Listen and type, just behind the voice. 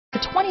The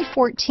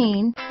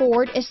 2014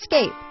 Ford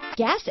Escape.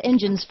 Gas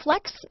engines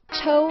flex,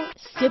 tow,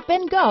 sip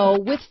and go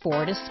with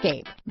Ford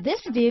Escape.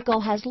 This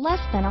vehicle has less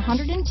than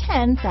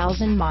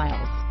 110,000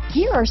 miles.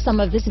 Here are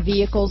some of this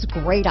vehicle's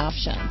great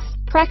options: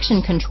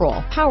 traction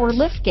control, power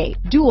liftgate,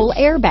 dual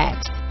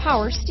airbags,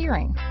 power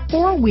steering,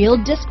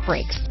 four-wheel disc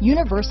brakes,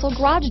 universal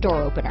garage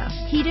door opener,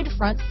 heated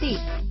front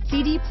seats,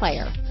 CD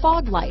player,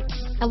 fog lights,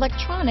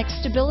 electronic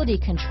stability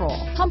control,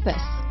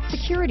 compass,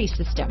 security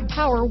system,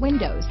 power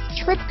windows,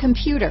 trip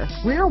computer,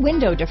 rear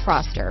window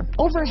defroster,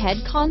 overhead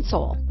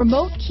console,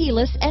 remote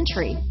keyless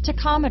entry,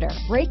 tachometer,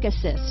 brake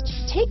assist.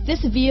 Take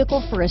this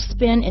vehicle for a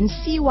spin and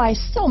see why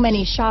so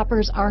many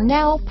shoppers are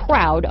now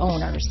proud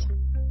owners.